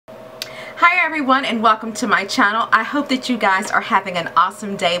Hi everyone, and welcome to my channel. I hope that you guys are having an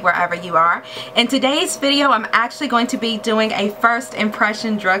awesome day wherever you are. In today's video, I'm actually going to be doing a first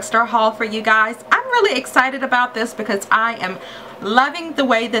impression drugstore haul for you guys. I'm really excited about this because I am loving the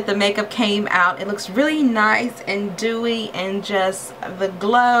way that the makeup came out. It looks really nice and dewy and just the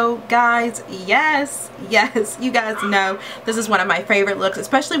glow. Guys, yes, you guys know this is one of my favorite looks,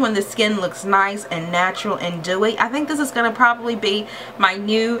 especially when the skin looks nice and natural and dewy. I think this is going to probably be my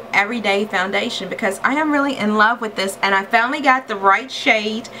new everyday foundation because I am really in love with this, and I finally got the right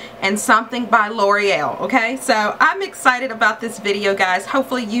shade and something by L'Oreal. Okay, so I'm excited about this video, guys.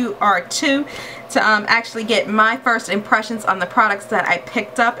 Hopefully you are too, to actually get my first impressions on the products that I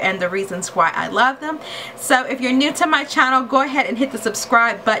picked up and the reasons why I love them. So if you're new to my channel, go ahead and hit the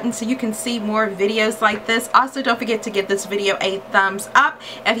subscribe button so you can see more videos like this. Also, don't forget to give this video a thumbs up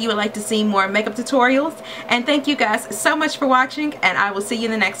if you would like to see more makeup tutorials. And thank you guys so much for watching, and I will see you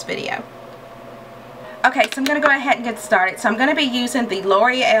in the next video. Okay, so I'm going to go ahead and get started. So I'm going to be using the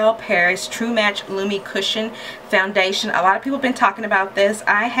L'Oreal Paris True Match Lumi Cushion Foundation. A lot of people have been talking about this.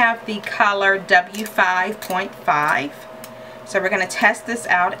 I have the color W5.5. So we're going to test this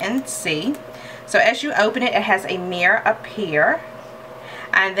out and see. So as you open it, it has a mirror up here.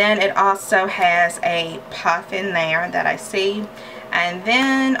 And then it also has a puff in there that I see. And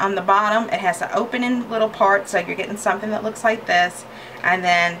then on the bottom, it has an opening little part, so you're getting something that looks like this. And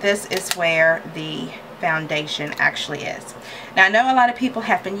then this is where the foundation actually is. Now I know a lot of people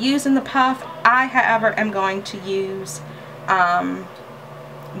have been using the puff. I, however, am going to use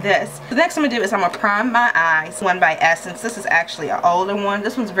this. The next I'm going to do is I'm going to prime my eyes. One by Essence. This is actually an older one.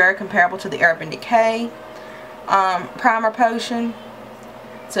 This one's very comparable to the Urban Decay primer potion.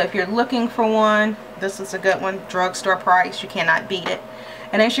 So if you're looking for one, this is a good one. Drugstore price, you cannot beat it.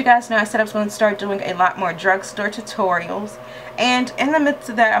 And as you guys know, I said I was going to start doing a lot more drugstore tutorials. And in the midst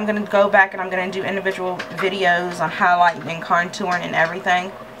of that, I'm going to go back and I'm going to do individual videos on highlighting and contouring and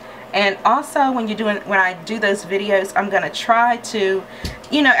everything. And also when I do those videos, I'm going to try to,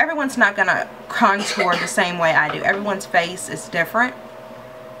 you know, everyone's not going to contour the same way I do. Everyone's face is different.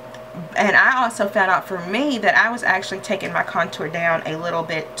 And I also found out for me that I was actually taking my contour down a little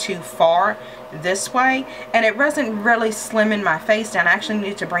bit too far this way, and it wasn't really slimming my face down. I actually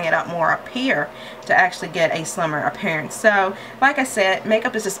need to bring it up more up here to actually get a slimmer appearance. So like I said,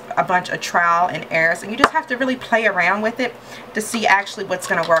 makeup is just a bunch of trial and errors, and you just have to really play around with it to see actually what's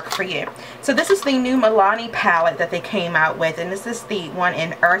going to work for you. So this is the new Milani palette that they came out with, and this is the one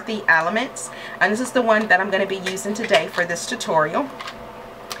in Earthy Elements, and this is the one that I'm going to be using today for this tutorial.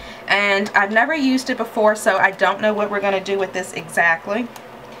 And I've never used it before, so I don't know what we're going to do with this exactly.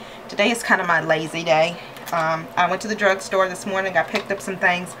 Today is kind of my lazy day. I went to the drugstore this morning. I picked up some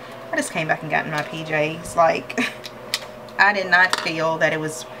things. I just came back and got in my PJs. Like, I did not feel that it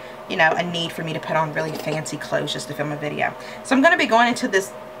was, you know, a need for me to put on really fancy clothes just to film a video. So I'm going to be going into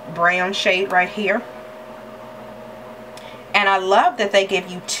this brown shade right here. And I love that they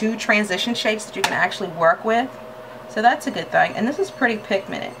give you two transition shades that you can actually work with. So that's a good thing. And this is pretty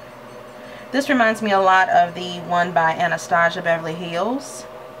pigmented. This reminds me a lot of the one by Anastasia Beverly Hills.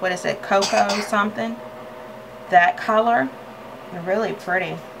 What is it? Cocoa something? That color. Really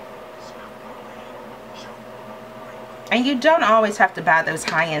pretty. And you don't always have to buy those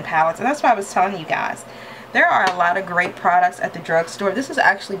high-end palettes. And that's why I was telling you guys. There are a lot of great products at the drugstore. This is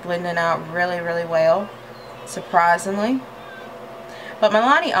actually blending out really, really well. Surprisingly. But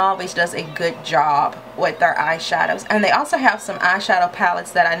Milani always does a good job with their eyeshadows. And they also have some eyeshadow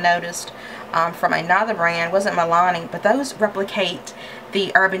palettes that I noticed from another brand. It wasn't Milani, but those replicate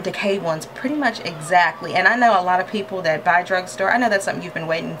the Urban Decay ones pretty much exactly. And I know a lot of people that buy drugstore. I know that's something you've been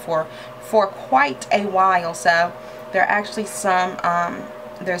waiting for quite a while. So there are actually some,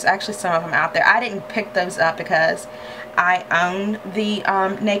 there's actually some of them out there. I didn't pick those up because I own the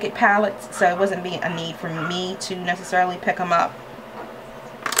Naked palettes. So it wasn't a need for me to necessarily pick them up.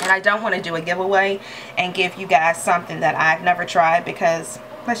 And I don't want to do a giveaway and give you guys something that I've never tried, because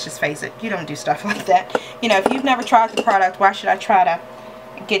let's just face it, you don't do stuff like that. You know, if you've never tried the product, why should I try to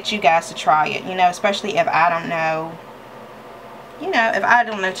get you guys to try it? You know, especially if I don't know, you know, if I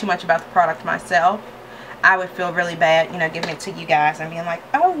don't know too much about the product myself, I would feel really bad, you know, giving it to you guys and being like,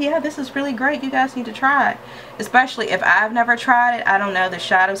 oh yeah, this is really great, you guys need to try it. Especially if I've never tried it. I don't know, the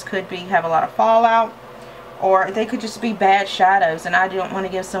shadows could have a lot of fallout. Or they could just be bad shadows, and I don't want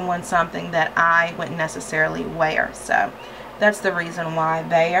to give someone something that I wouldn't necessarily wear. So that's the reason why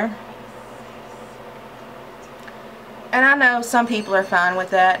there. And I know some people are fine with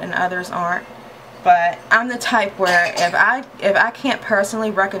that and others aren't. But I'm the type where if I can't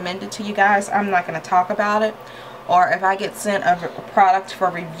personally recommend it to you guys, I'm not going to talk about it. or if I get sent a product for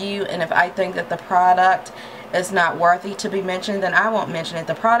review and if I think that the product is not worthy to be mentioned, then I won't mention it.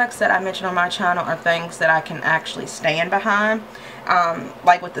 The products that I mention on my channel are things that I can actually stand behind,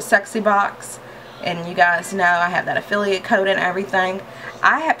 like with the Sexy Box. And you guys know I have that affiliate code and everything.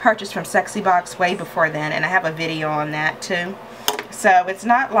 I had purchased from Sexy Box way before then, and I have a video on that too. So it's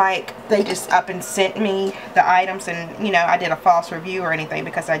not like they just up and sent me the items and, you know, I did a false review or anything,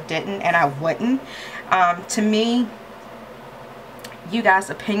 because I didn't and I wouldn't. To me, you guys'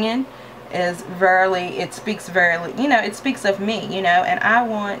 opinion is it speaks it speaks of me, you know, and I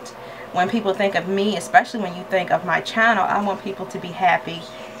want, when people think of me, especially when you think of my channel, I want people to be happy,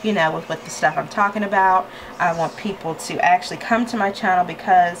 you know, with the stuff I'm talking about. I want people to actually come to my channel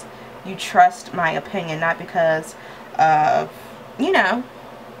because you trust my opinion, not because of, you know,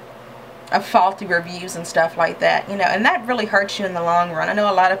 of faulty reviews and stuff like that, you know, and that really hurts you in the long run. I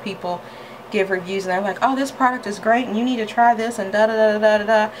know a lot of people give reviews and they're like, oh, this product is great and you need to try this and da da da da da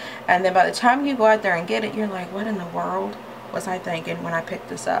da, and then by the time you go out there and get it, you're like, what in the world was I thinking when I picked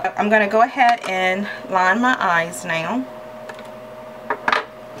this up? I'm going to go ahead and line my eyes now.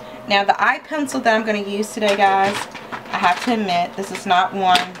 Now the eye pencil that I'm going to use today, guys, I have to admit, this is not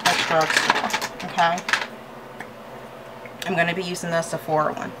one that's Drugstore, okay? I'm going to be using the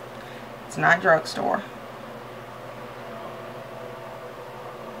Sephora one. It's not Drugstore.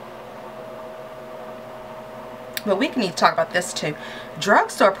 But we can need to talk about this too.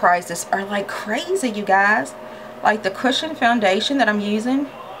 Drugstore prices are like crazy, you guys. Like the cushion foundation that I'm using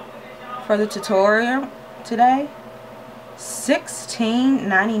for the tutorial today,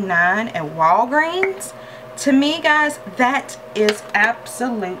 $16.99 at Walgreens. To me, guys, that is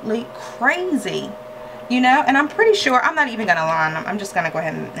absolutely crazy. You know, and I'm pretty sure, I'm not even going to line them. I'm just going to go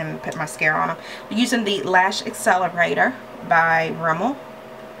ahead and put mascara on them. Using the Lash Accelerator by Rimmel.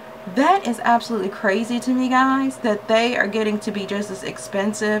 That is absolutely crazy to me, guys, that they are getting to be just as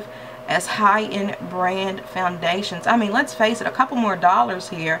expensive as high-end brand foundations. I mean, let's face it, a couple more dollars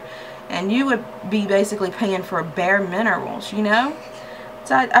here and you would be basically paying for bare minerals, you know?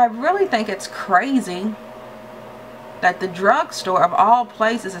 So I really think it's crazy that the drugstore of all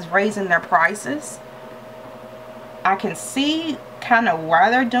places is raising their prices. I can see kind of why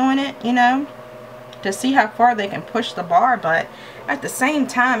they're doing it, you know, to see how far they can push the bar, but at the same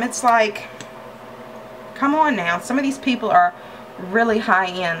time, it's like, come on now. Some of these people are really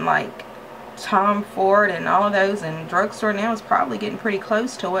high-end, like Tom Ford and all of those, and Drugstore now is probably getting pretty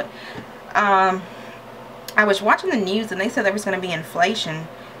close to it. I was watching the news and they said there was going to be inflation,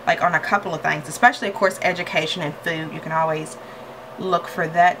 like on a couple of things, especially, of course, education and food. You can always look for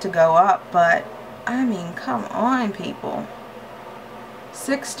that to go up, but I mean, come on, people.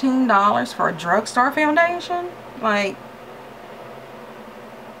 $16 for a drugstore foundation? Like,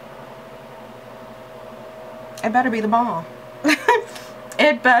 it better be the Balm.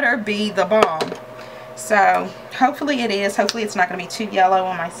 It better be the Balm. So, hopefully it is. Hopefully it's not going to be too yellow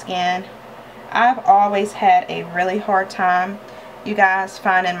on my skin. I've always had a really hard time, you guys,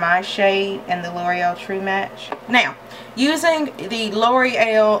 finding my shade in the L'Oreal True Match. Now, using the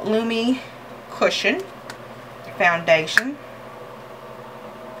L'Oreal Lumi Cushion Foundation.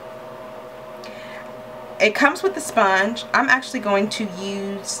 It comes with the sponge. I'm actually going to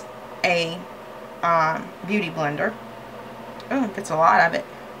use a beauty blender. Oh, it gets a lot of it.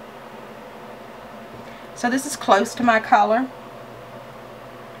 So this is close to my color.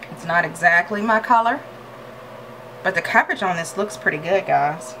 It's not exactly my color, but the coverage on this looks pretty good,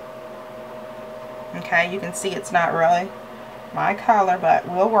 guys. Okay, you can see it's not really my color, but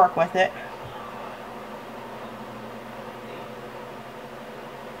we'll work with it.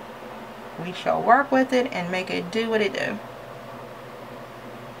 We shall work with it and make it do what it do.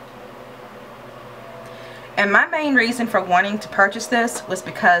 And my main reason for wanting to purchase this was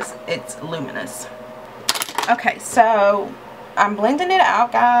because it's luminous. Okay, so I'm blending it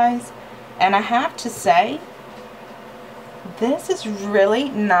out, guys, and I have to say, this is really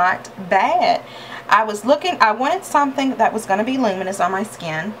not bad. I wanted something that was going to be luminous on my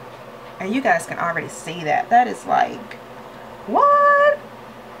skin, and you guys can already see that. That is like, what?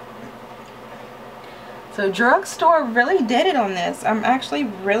 So Drugstore really did it on this. I'm actually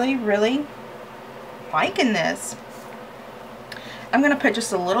really liking this. I'm going to put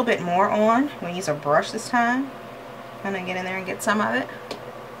just a little bit more on. I'm going to use a brush this time. I'm going to get in there and get some of it.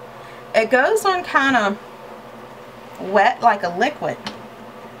 It goes on kind of wet like a liquid.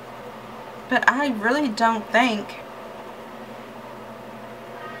 But I really don't think.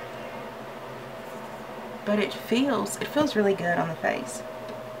 But it feels really good on the face.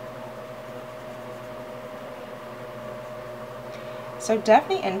 So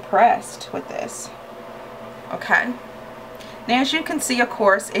definitely impressed with this. Okay. Now as you can see, of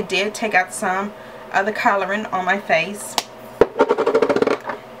course, it did take out some of the coloring on my face.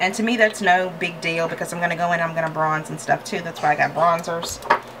 And to me that's no big deal because I'm going to go in and I'm going to bronze and stuff too. That's why I got bronzers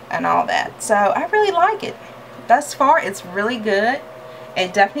and all that. So I really like it. Thus far it's really good.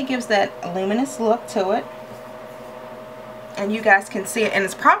 It definitely gives that luminous look to it. And you guys can see it. And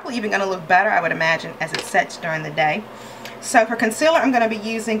it's probably even going to look better, I would imagine, as it sets during the day. So for concealer, I'm going to be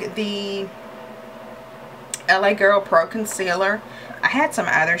using the LA Girl Pro Concealer. I had some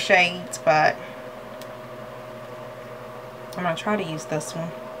other shades, but I'm going to try to use this one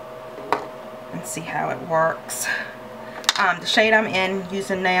and see how it works. The shade I'm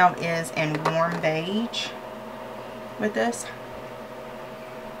using now is in Warm Beige with this.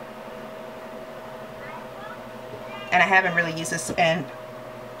 And I haven't really used this in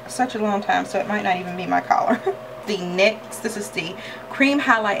such a long time, so it might not even be my color. The NYX, this is the Cream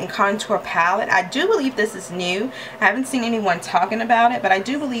Highlight and Contour Palette. I do believe this is new. I haven't seen anyone talking about it, but I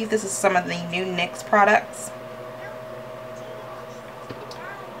do believe this is some of the new NYX products.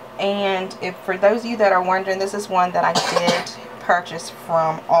 And if for those of you that are wondering, this is one that I did purchase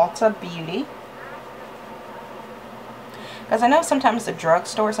from Ulta Beauty. Because I know sometimes the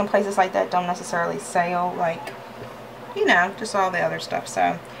drugstore, some places like that don't necessarily sell, like, you know, just all the other stuff.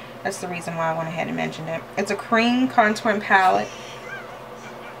 So that's the reason why I went ahead and mentioned it. It's a cream contouring palette.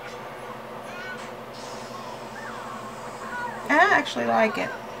 I actually like it.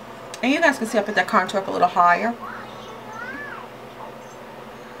 And you guys can see I put that contour up a little higher.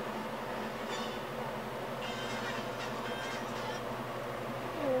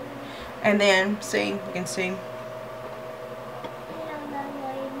 And then, see, you can see.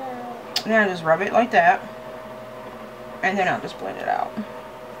 Then I just rub it like that. And then I'll just blend it out.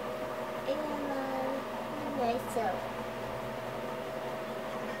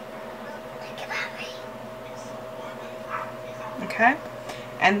 Okay.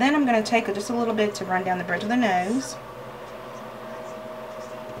 And then I'm going to take just a little bit to run down the bridge of the nose.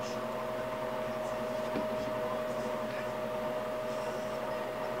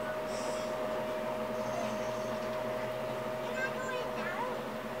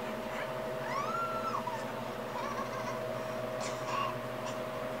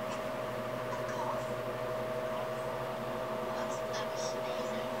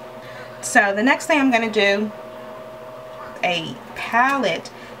 So the next thing I'm going to do, a palette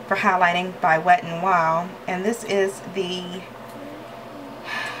for highlighting by Wet n Wild, and this is the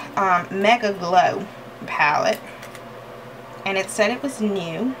Mega Glow palette, and it said it was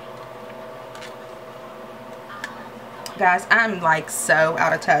new. Guys, I'm like so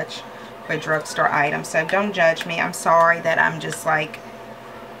out of touch with drugstore items, so don't judge me. I'm sorry that I'm just like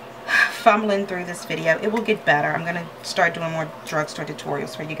fumbling through this video. It will get better. I'm going to start doing more drugstore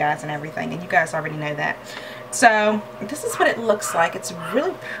tutorials for you guys and everything, and you guys already know that. So this is what it looks like. It's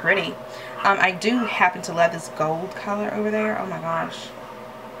really pretty. I do happen to love this gold color over there. Oh my gosh,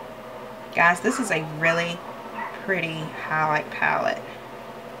 guys, this is a really pretty highlight palette.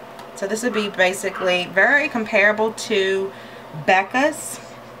 So this would be basically very comparable to Becca's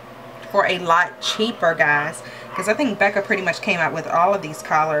for a lot cheaper, guys, because I think Becca pretty much came out with all of these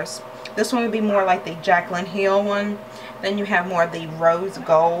colors. This one would be more like the Jaclyn Hill one. Then you have more of the rose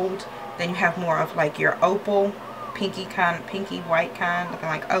gold. Then you have more of like your opal, pinky white kind, looking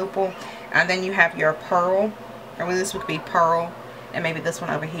like opal. And then you have your pearl, or this would be pearl. And maybe this one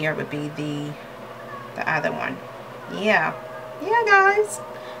over here would be the other one. Yeah, guys.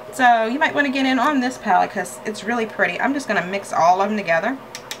 So you might want to get in on this palette because it's really pretty. I'm just going to mix all of them together.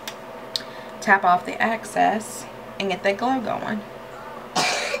 Tap off the excess and get that glow going.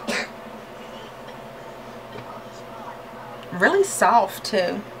 Really soft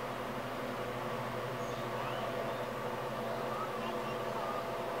too.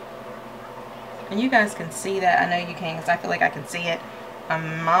 And you guys can see that. I know you can because I feel like I can see it a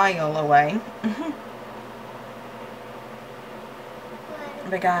mile away.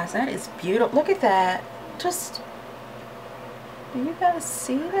 But guys, that is beautiful. Look at that. Just, do you guys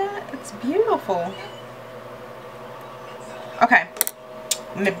see that? It's beautiful. Okay.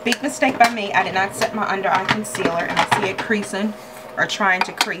 Big mistake by me. I did not set my under eye concealer, and I see it creasing or trying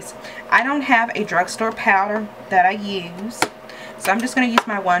to crease. I don't have a drugstore powder that I use, so I'm just going to use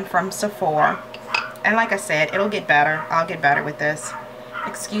my one from Sephora. And like I said, it'll get better. I'll get better with this.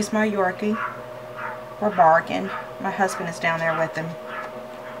 Excuse my Yorkie. We're barking. My husband is down there with him.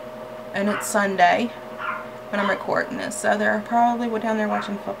 And it's Sunday when I'm recording this, so they're probably down there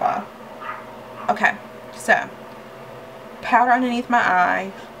watching football. Okay, so powder underneath my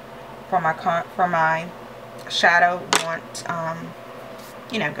eye for my shadow. Want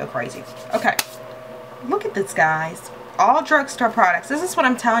you know, go crazy. Okay, Look at this, guys. All drugstore products. This is what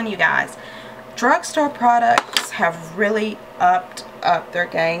I'm telling you guys. Drugstore products have really upped their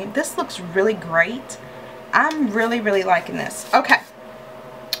game. This looks really great. I'm really liking this. Okay,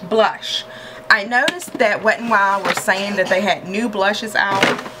 blush. I noticed that Wet n Wild were saying that they had new blushes out,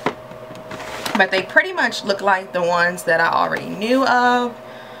 but they pretty much look like the ones that I already knew of.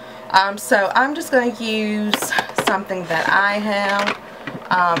 So I'm just going to use something that I have.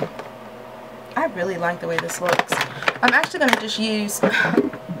 I really like the way this looks. I'm actually going to just use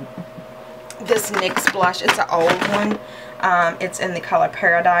this NYX blush. It's an old one. It's in the color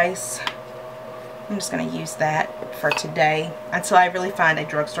Paradise. I'm just going to use that for today until I really find a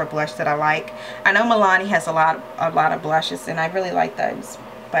drugstore blush that I like. I know Milani has a lot of blushes, and I really like those,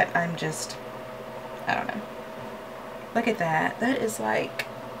 but I'm just, I don't know. Look at that. That is like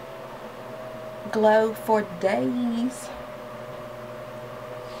glow for days.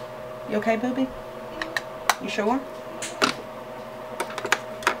 You okay, booby? You sure?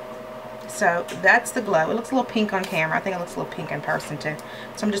 So that's the glow. It looks a little pink on camera. I think it looks a little pink in person too.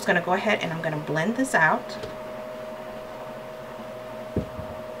 So I'm just going to go ahead and I'm going to blend this out.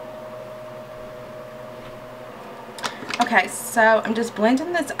 Okay, so I'm just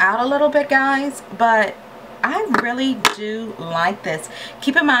blending this out a little bit, guys, but I really do like this.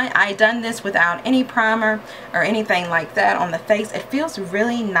 Keep in mind, I done this without any primer or anything like that on the face. It feels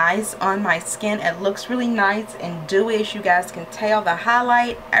really nice on my skin. It looks really nice and dewy, as you guys can tell. The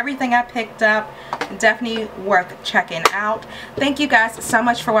highlight, everything I picked up, definitely worth checking out. Thank you guys so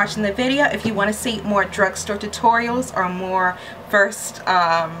much for watching the video. If you want to see more drugstore tutorials or more first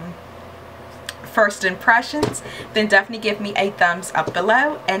impressions, then definitely give me a thumbs up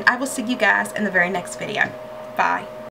below, and I will see you guys in the very next video. Bye.